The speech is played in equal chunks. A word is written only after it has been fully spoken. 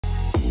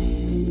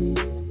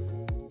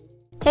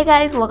Hey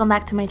guys, welcome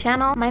back to my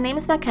channel. My name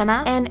is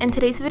McKenna, and in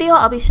today's video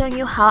I'll be showing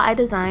you how I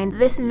designed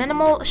this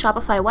minimal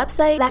Shopify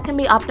website that can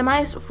be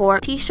optimized for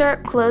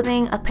t-shirt,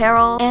 clothing,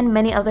 apparel, and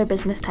many other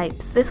business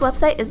types. This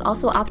website is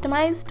also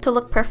optimized to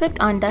look perfect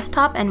on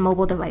desktop and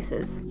mobile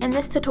devices. In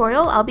this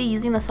tutorial, I'll be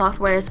using the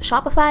softwares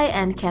Shopify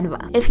and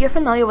Canva. If you're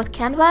familiar with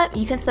Canva,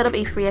 you can set up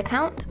a free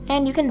account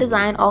and you can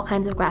design all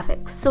kinds of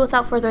graphics. So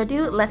without further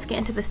ado, let's get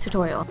into this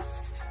tutorial.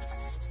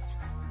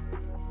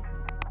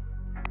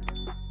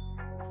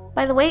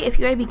 By the way, if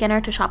you're a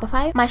beginner to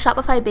Shopify, my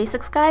Shopify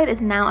Basics guide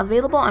is now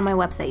available on my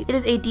website. It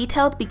is a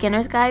detailed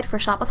beginner's guide for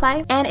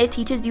Shopify, and it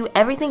teaches you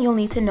everything you'll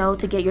need to know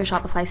to get your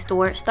Shopify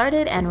store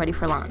started and ready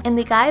for launch. In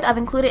the guide, I've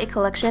included a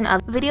collection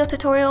of video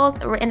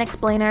tutorials, written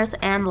explainers,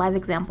 and live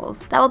examples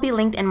that will be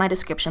linked in my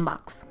description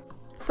box.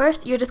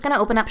 First, you're just going to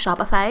open up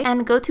Shopify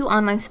and go to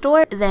Online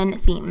Store, then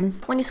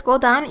Themes. When you scroll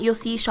down, you'll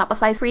see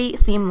Shopify's free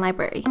theme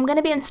library. I'm going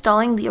to be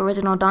installing the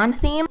original Dawn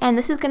theme, and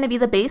this is going to be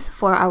the base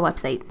for our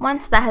website.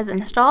 Once that has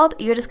installed,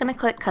 you're just going to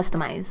click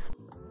Customize.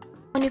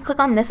 When you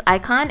click on this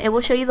icon, it will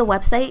show you the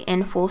website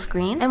in full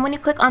screen, and when you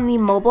click on the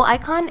mobile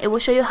icon, it will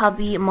show you how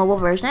the mobile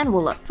version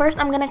will look. First,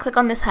 I'm going to click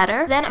on this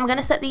header, then I'm going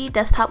to set the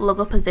desktop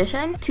logo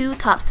position to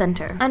top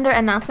center. Under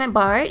Announcement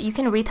Bar, you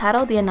can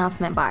retitle the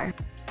announcement bar.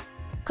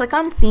 Click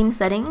on Theme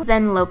Settings,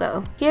 then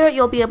Logo. Here,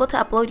 you'll be able to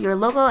upload your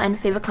logo and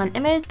favicon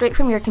image straight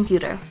from your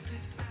computer.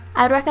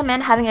 I'd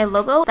recommend having a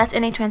logo that's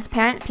in a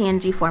transparent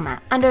PNG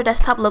format. Under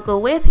Desktop Logo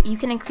Width, you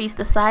can increase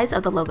the size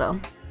of the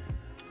logo.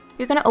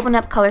 You're going to open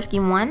up Color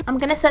Scheme 1. I'm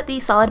going to set the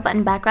solid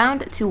button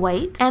background to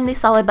white and the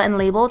solid button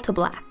label to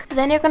black.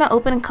 Then you're going to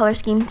open Color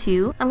Scheme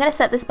 2. I'm going to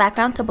set this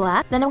background to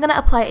black. Then I'm going to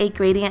apply a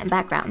gradient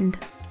background.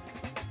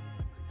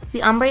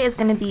 The ombre is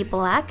going to be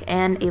black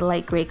and a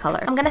light gray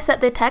color. I'm going to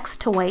set the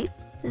text to white.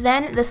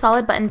 Then the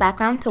solid button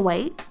background to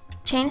white,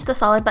 change the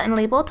solid button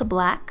label to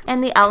black,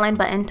 and the outline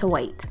button to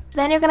white.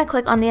 Then you're going to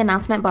click on the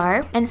announcement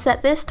bar and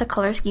set this to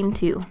Color Scheme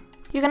 2.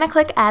 You're going to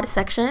click Add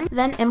Section,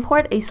 then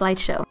import a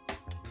slideshow.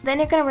 Then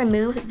you're going to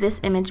remove this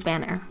image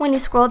banner. When you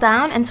scroll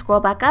down and scroll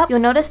back up, you'll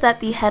notice that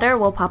the header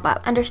will pop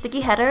up. Under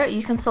Sticky Header,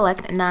 you can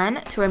select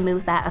None to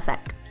remove that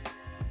effect.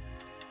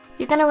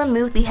 You're going to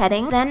remove the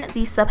heading, then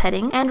the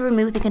subheading, and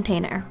remove the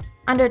container.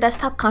 Under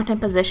Desktop Content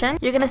Position,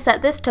 you're going to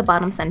set this to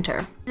bottom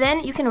center.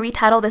 Then you can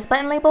retitle this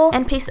button label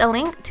and paste a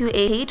link to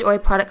a page or a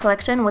product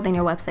collection within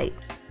your website.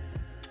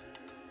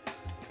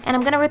 And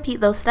I'm going to repeat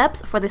those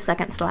steps for the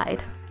second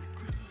slide.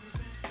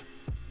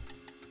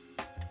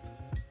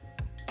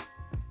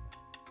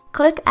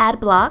 Click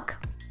Add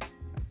Block,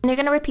 and you're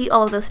going to repeat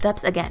all of those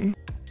steps again.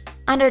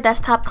 Under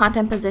Desktop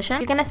Content Position,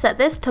 you're going to set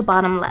this to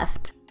bottom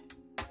left.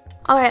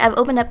 Alright, I've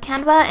opened up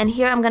Canva, and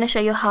here I'm going to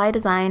show you how I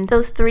designed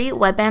those 3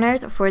 web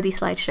banners for the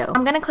slideshow.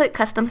 I'm going to click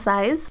Custom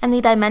Size, and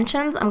the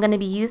dimensions I'm going to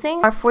be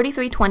using are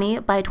 4320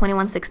 by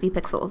 2160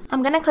 pixels.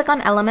 I'm going to click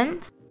on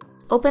Elements,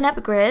 open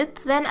up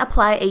Grids, then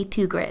apply a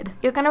 2 grid.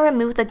 You're going to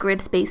remove the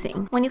grid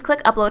spacing. When you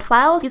click Upload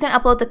Files, you can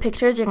upload the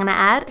pictures you're going to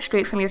add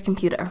straight from your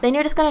computer. Then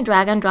you're just going to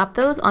drag and drop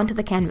those onto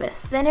the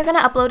canvas. Then you're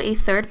going to upload a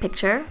 3rd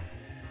picture.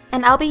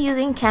 And I'll be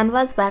using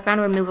Canva's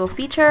background removal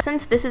feature.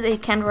 Since this is a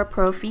Canva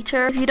Pro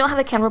feature, if you don't have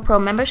a Canva Pro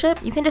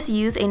membership, you can just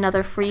use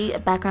another free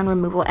background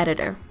removal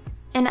editor.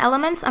 In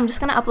Elements, I'm just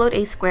going to upload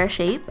a square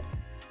shape.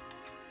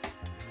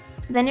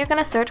 Then you're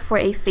going to search for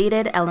a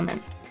faded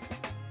element.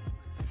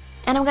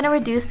 And I'm going to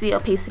reduce the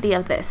opacity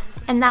of this.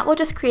 And that will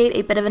just create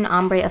a bit of an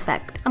ombre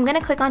effect. I'm going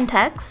to click on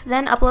Text,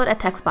 then upload a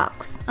text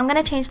box. I'm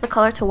going to change the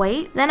color to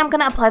white, then I'm going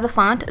to apply the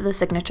font, the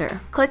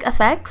signature. Click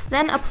Effects,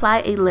 then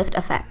apply a lift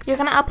effect. You're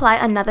going to apply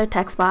another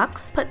text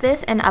box, put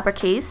this in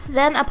uppercase,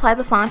 then apply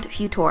the font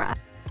Futura.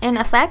 In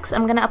Effects,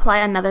 I'm going to apply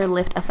another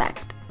lift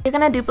effect. You're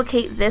going to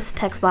duplicate this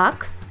text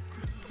box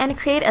and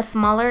create a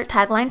smaller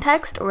tagline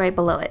text right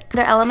below it.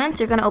 Under Elements,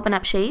 you're going to open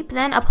up Shape,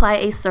 then apply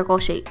a circle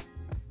shape.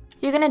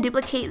 You're going to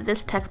duplicate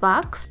this text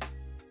box.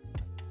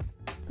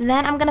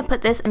 Then I'm going to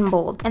put this in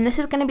bold, and this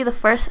is going to be the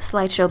first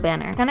slideshow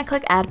banner. I'm going to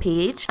click Add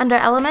Page. Under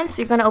Elements,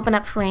 you're going to open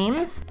up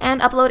Frames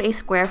and upload a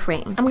square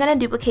frame. I'm going to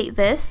duplicate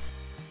this,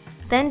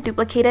 then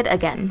duplicate it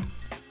again.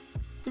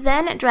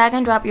 Then drag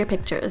and drop your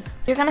pictures.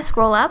 You're going to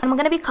scroll up, and I'm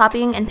going to be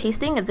copying and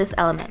pasting this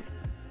element.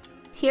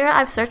 Here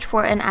I've searched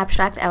for an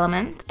abstract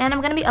element, and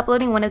I'm going to be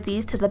uploading one of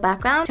these to the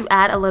background to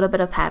add a little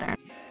bit of pattern.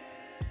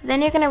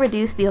 Then you're going to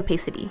reduce the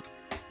opacity.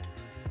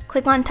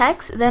 Click on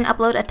Text, then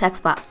upload a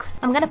text box.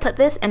 I'm going to put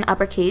this in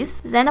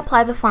uppercase, then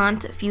apply the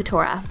font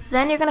Futura.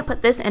 Then you're going to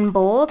put this in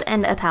bold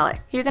and italic.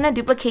 You're going to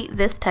duplicate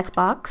this text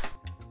box,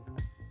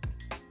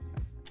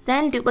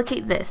 then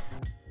duplicate this.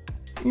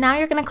 Now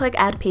you're going to click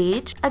Add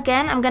Page.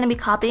 Again, I'm going to be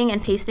copying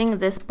and pasting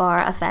this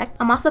bar effect.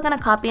 I'm also going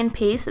to copy and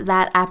paste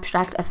that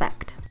abstract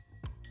effect.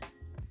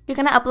 You're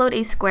going to upload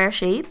a square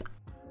shape,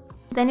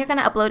 then you're going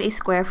to upload a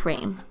square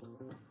frame.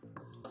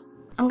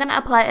 I'm going to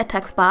apply a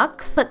text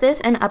box, put this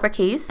in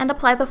uppercase, and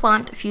apply the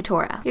font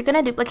Futura. You're going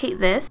to duplicate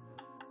this.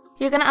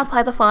 You're going to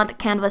apply the font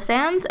Canva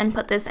Sans and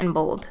put this in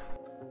bold.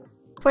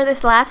 For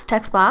this last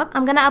text box,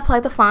 I'm gonna apply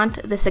the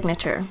font, the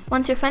signature.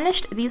 Once you're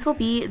finished, these will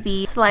be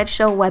the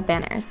Slideshow web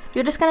banners.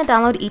 You're just gonna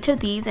download each of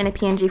these in a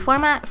PNG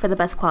format for the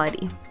best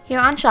quality. Here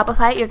on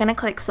Shopify, you're gonna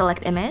click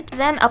Select Image,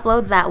 then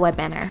upload that web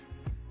banner.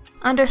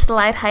 Under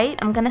Slide Height,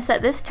 I'm gonna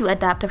set this to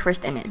Adapt to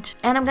First Image.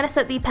 And I'm gonna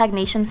set the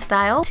pagination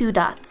style to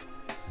dots.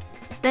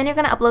 Then you're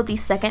gonna upload the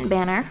second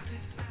banner.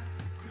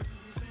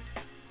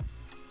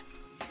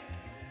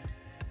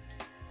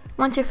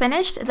 Once you're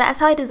finished, that's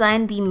how I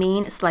designed the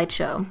main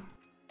slideshow.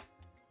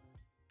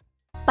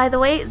 By the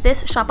way,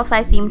 this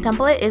Shopify theme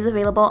template is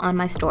available on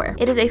my store.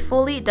 It is a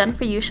fully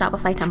done-for-you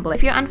Shopify template.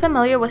 If you're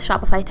unfamiliar with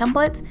Shopify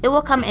templates, it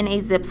will come in a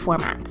zip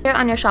format. Here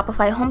on your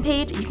Shopify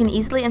homepage, you can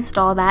easily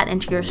install that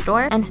into your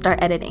store and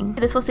start editing.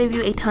 This will save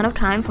you a ton of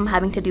time from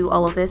having to do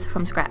all of this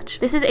from scratch.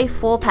 This is a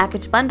full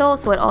package bundle,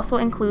 so it also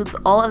includes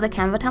all of the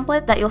Canva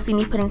templates that you'll see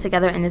me putting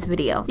together in this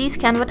video. These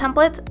Canva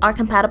templates are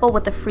compatible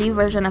with the free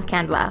version of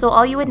Canva, so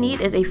all you would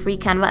need is a free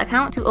Canva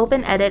account to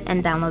open, edit,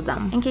 and download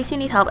them. In case you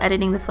need help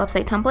editing this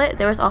website template,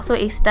 there is also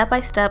a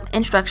step-by-step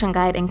instruction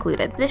guide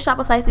included. This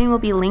Shopify theme will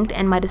be linked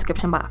in my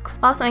description box.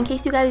 Also, in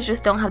case you guys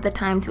just don't have the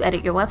time to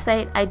edit your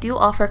website, I do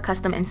offer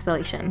custom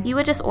installation. You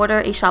would just order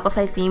a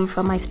Shopify theme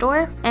from my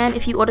store, and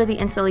if you order the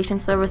installation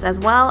service as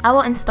well, I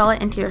will install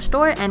it into your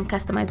store and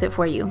customize it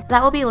for you.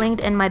 That will be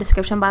linked in my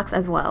description box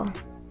as well.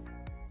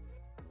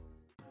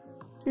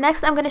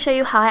 Next, I'm going to show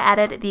you how I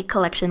added the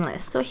collection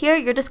list. So here,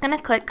 you're just going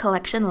to click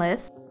Collection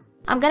List.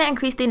 I'm going to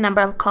increase the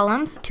number of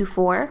columns to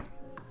 4.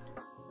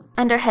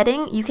 Under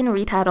Heading, you can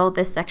retitle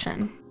this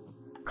section.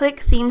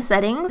 Click Theme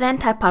Settings, then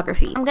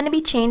Typography. I'm going to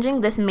be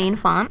changing this main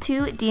font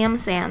to DM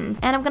Sans,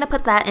 and I'm going to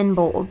put that in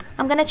bold.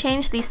 I'm going to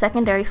change the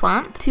secondary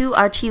font to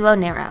Archivo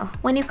Narrow.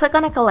 When you click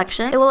on a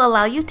collection, it will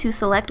allow you to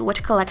select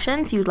which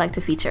collections you'd like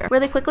to feature.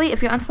 Really quickly,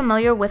 if you're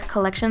unfamiliar with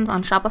collections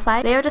on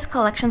Shopify, they are just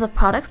collections of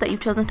products that you've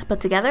chosen to put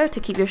together to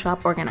keep your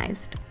shop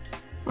organized.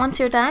 Once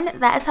you're done,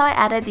 that is how I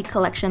added the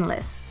collection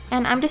list.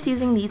 And I'm just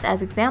using these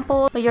as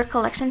examples, but your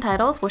collection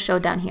titles will show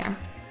down here.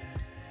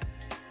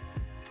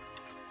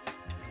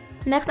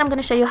 Next, I'm going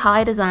to show you how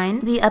I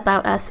designed the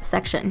About Us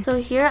section. So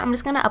here, I'm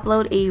just going to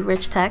upload a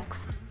rich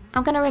text.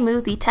 I'm going to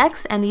remove the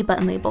text and the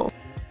button label.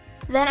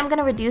 Then I'm going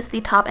to reduce the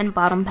top and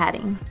bottom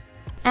padding.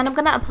 And I'm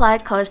going to apply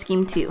color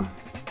scheme 2.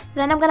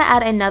 Then I'm going to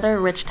add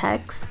another rich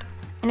text.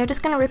 And you're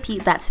just going to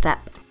repeat that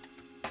step.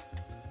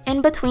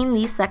 In between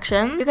these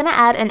sections, you're going to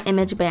add an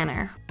image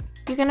banner.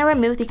 You're going to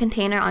remove the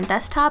container on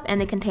desktop and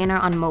the container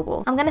on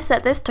mobile. I'm going to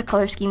set this to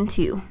color scheme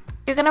 2.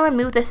 You're going to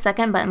remove this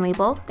second button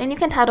label, then you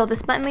can title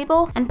this button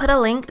label and put a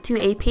link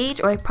to a page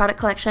or a product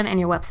collection in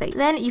your website.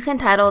 Then you can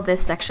title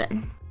this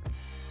section.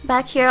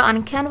 Back here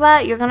on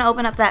Canva, you're going to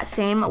open up that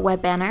same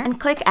web banner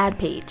and click Add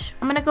Page.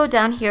 I'm going to go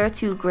down here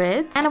to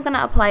Grids and I'm going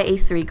to apply a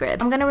 3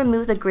 grid. I'm going to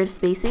remove the grid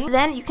spacing,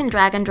 then you can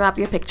drag and drop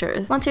your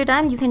pictures. Once you're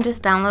done, you can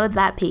just download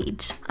that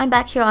page. I'm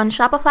back here on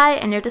Shopify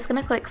and you're just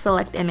going to click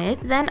Select Image,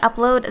 then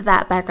upload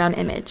that background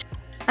image.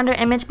 Under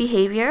Image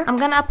Behavior, I'm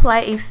going to apply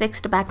a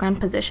fixed background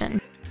position.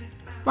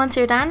 Once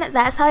you're done,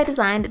 that's how I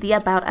designed the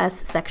About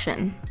Us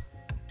section.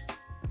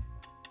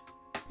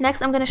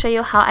 Next, I'm going to show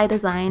you how I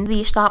designed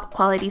the Shop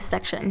Qualities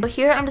section. So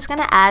here, I'm just going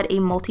to add a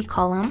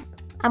multi-column.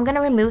 I'm going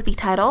to remove the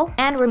title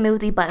and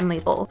remove the button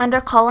label. Under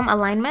Column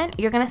Alignment,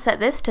 you're going to set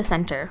this to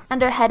center.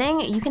 Under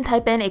Heading, you can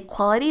type in a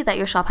quality that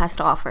your shop has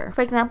to offer.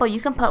 For example, you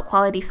can put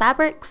quality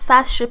fabrics,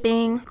 fast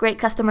shipping, great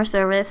customer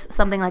service,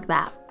 something like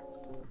that.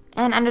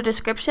 And under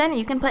Description,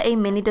 you can put a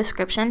mini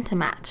description to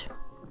match.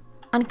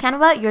 On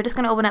Canva, you're just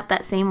going to open up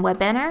that same web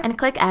banner and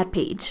click Add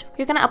Page.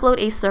 You're going to upload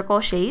a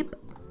circle shape.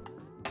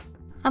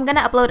 I'm going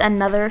to upload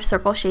another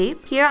circle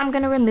shape. Here, I'm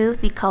going to remove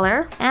the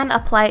color and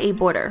apply a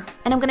border.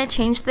 And I'm going to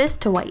change this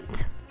to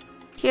white.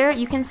 Here,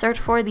 you can search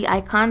for the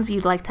icons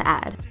you'd like to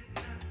add.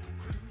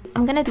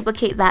 I'm going to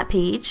duplicate that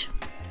page.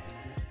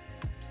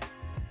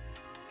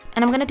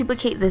 And I'm going to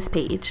duplicate this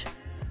page.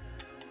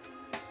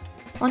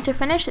 Once you're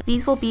finished,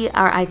 these will be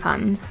our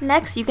icons.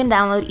 Next, you can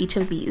download each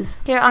of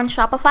these. Here on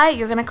Shopify,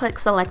 you're going to click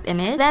Select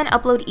Image, then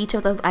upload each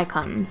of those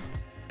icons.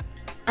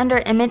 Under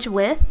Image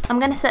Width, I'm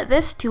going to set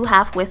this to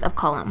half width of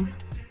column.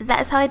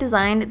 That is how I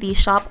designed the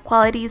Shop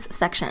Qualities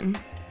section.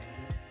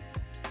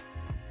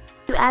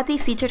 To add the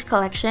featured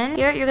collection,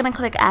 here you're going to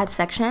click Add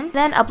Section,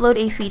 then upload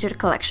a featured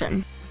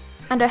collection.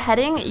 Under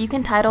Heading, you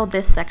can title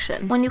this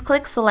section. When you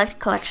click Select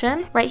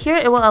Collection, right here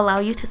it will allow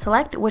you to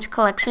select which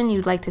collection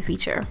you'd like to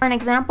feature. For an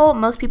example,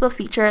 most people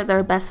feature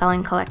their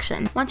best-selling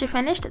collection. Once you're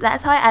finished,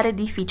 that's how I added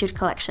the featured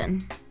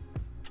collection.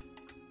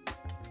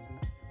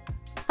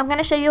 I'm going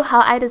to show you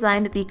how I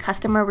designed the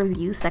Customer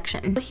Reviews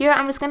section. So here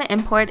I'm just going to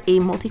import a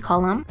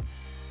multi-column.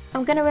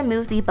 I'm going to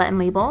remove the button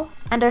label.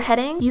 Under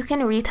Heading, you can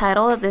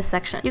retitle this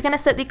section. You're going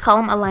to set the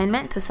column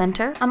alignment to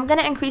center. I'm going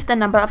to increase the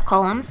number of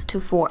columns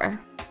to 4.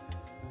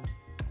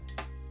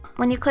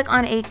 When you click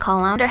on a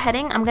column, under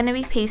Heading, I'm going to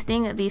be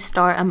pasting these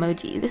star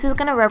emojis. This is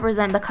going to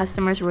represent the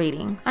customer's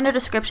rating. Under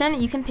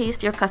Description, you can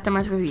paste your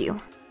customer's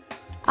review.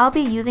 I'll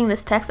be using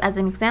this text as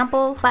an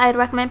example, but I'd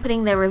recommend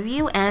putting their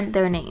review and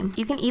their name.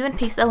 You can even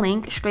paste a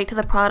link straight to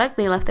the product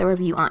they left their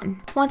review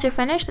on. Once you're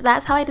finished,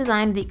 that's how I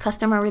designed the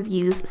customer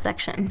reviews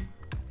section.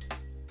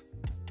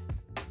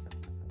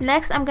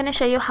 Next, I'm going to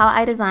show you how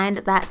I designed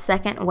that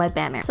second web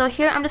banner. So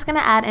here, I'm just going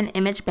to add an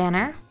image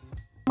banner.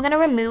 I'm going to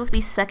remove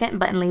the second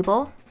button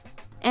label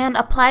and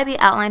apply the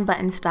outline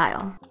button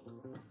style.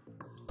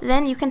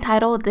 Then you can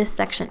title this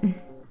section.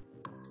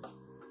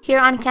 Here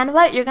on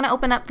Canva, you're going to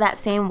open up that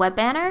same web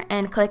banner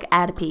and click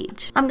Add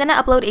Page. I'm going to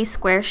upload a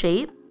square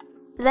shape,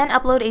 then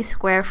upload a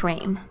square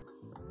frame.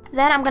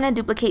 Then I'm going to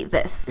duplicate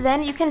this.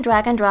 Then you can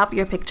drag and drop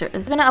your pictures.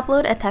 I'm going to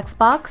upload a text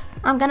box.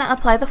 I'm going to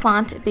apply the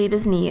font Babe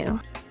is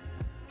New.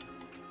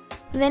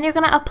 Then you're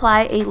going to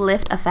apply a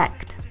lift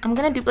effect. I'm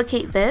going to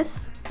duplicate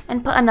this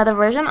and put another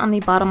version on the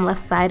bottom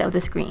left side of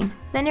the screen.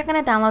 Then you're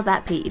going to download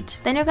that page.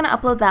 Then you're going to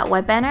upload that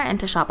web banner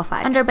into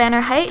Shopify. Under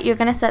banner height, you're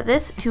going to set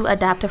this to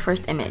adapt to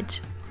first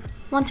image.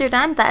 Once you're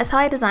done, that is how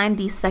I designed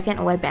the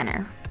second web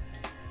banner.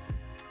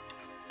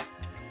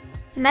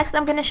 Next,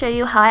 I'm going to show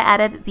you how I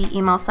added the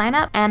email sign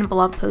up and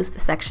blog post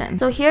section.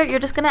 So here, you're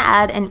just going to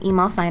add an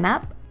email sign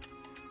up.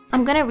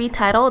 I'm going to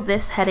retitle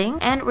this heading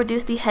and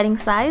reduce the heading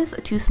size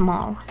to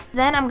small.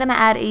 Then I'm going to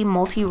add a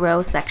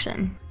multi-row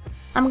section.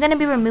 I'm going to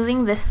be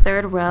removing this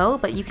third row,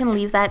 but you can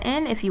leave that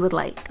in if you would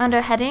like.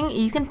 Under heading,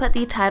 you can put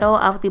the title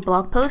of the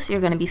blog post you're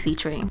going to be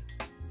featuring.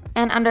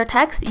 And under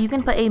text, you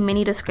can put a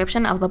mini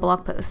description of the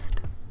blog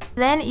post.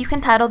 Then you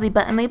can title the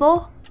button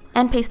label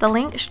and paste a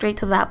link straight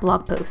to that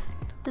blog post.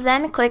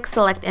 Then click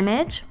Select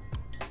Image,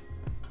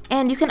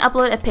 and you can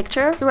upload a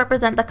picture to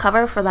represent the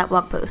cover for that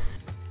blog post.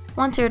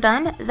 Once you're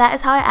done, that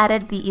is how I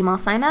added the email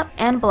sign up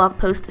and blog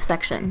post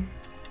section.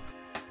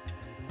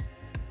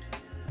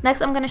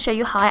 Next, I'm going to show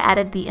you how I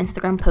added the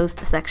Instagram post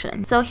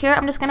section. So here,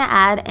 I'm just going to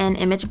add an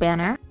image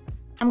banner.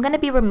 I'm going to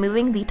be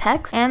removing the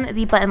text and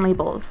the button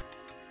labels.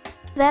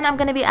 Then I'm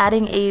going to be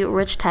adding a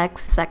rich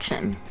text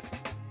section.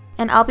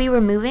 And I'll be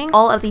removing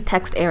all of the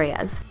text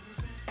areas.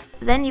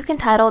 Then you can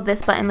title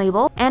this button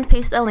label and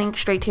paste a link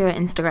straight to your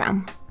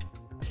Instagram.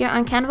 Here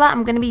on Canva,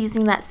 I'm going to be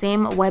using that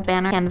same web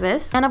banner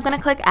canvas, and I'm going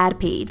to click Add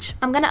Page.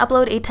 I'm going to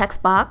upload a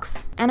text box,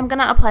 and I'm going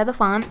to apply the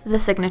font, The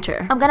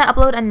Signature. I'm going to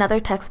upload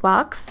another text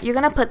box. You're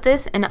going to put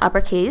this in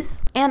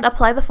uppercase, and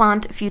apply the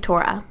font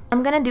Futura.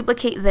 I'm going to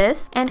duplicate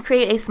this and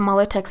create a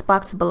smaller text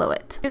box below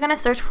it. You're going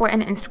to search for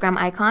an Instagram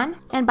icon,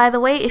 and by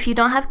the way, if you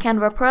don't have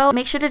Canva Pro,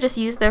 make sure to just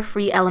use their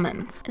free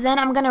elements. Then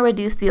I'm going to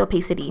reduce the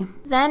opacity.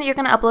 Then you're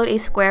going to upload a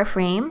square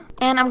frame,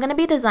 and I'm going to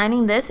be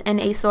designing this in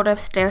a sort of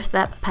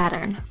stair-step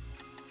pattern.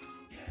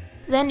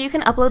 Then you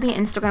can upload the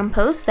Instagram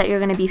posts that you're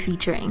going to be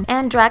featuring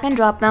and drag and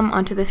drop them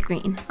onto the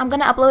screen. I'm going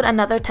to upload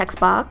another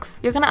text box.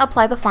 You're going to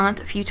apply the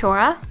font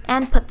Futura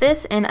and put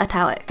this in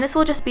italic. This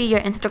will just be your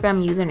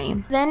Instagram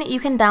username. Then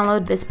you can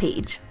download this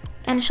page.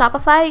 In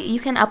Shopify, you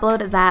can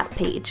upload that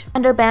page.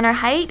 Under banner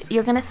height,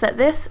 you're going to set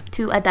this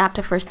to adapt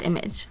to first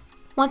image.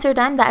 Once you're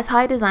done, that is how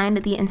I designed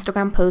the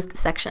Instagram post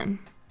section.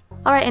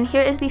 Alright, and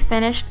here is the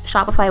finished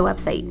Shopify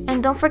website.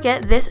 And don't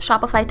forget, this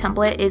Shopify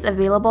template is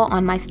available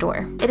on my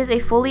store. It is a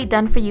fully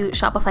done-for-you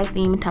Shopify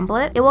theme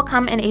template. It will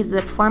come in a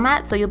zip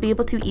format, so you'll be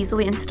able to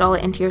easily install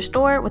it into your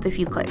store with a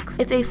few clicks.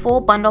 It's a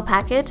full bundle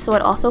package, so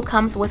it also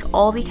comes with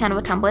all the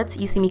Canva templates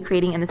you see me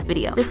creating in this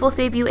video. This will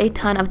save you a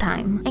ton of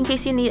time. In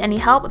case you need any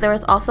help, there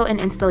is also an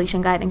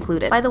installation guide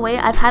included. By the way,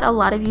 I've had a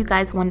lot of you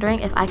guys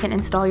wondering if I can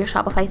install your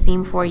Shopify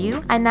theme for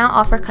you. I now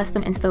offer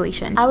custom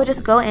installation. I would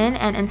just go in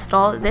and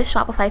install this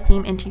Shopify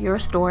theme into your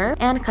store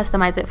and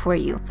customize it for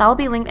you. That will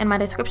be linked in my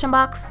description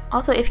box.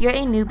 Also, if you're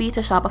a newbie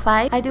to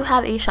Shopify, I do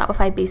have a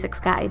Shopify Basics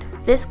guide.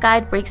 This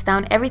guide breaks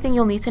down everything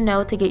you'll need to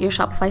know to get your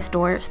Shopify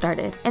store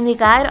started. In the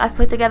guide, I've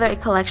put together a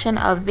collection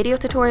of video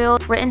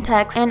tutorials, written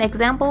text, and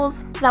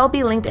examples that will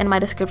be linked in my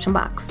description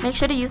box. Make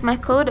sure to use my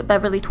code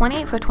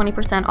Beverly20 for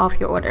 20% off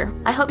your order.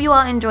 I hope you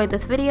all enjoyed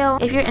this video.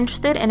 If you're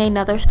interested in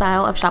another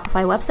style of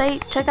Shopify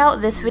website, check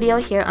out this video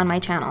here on my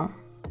channel.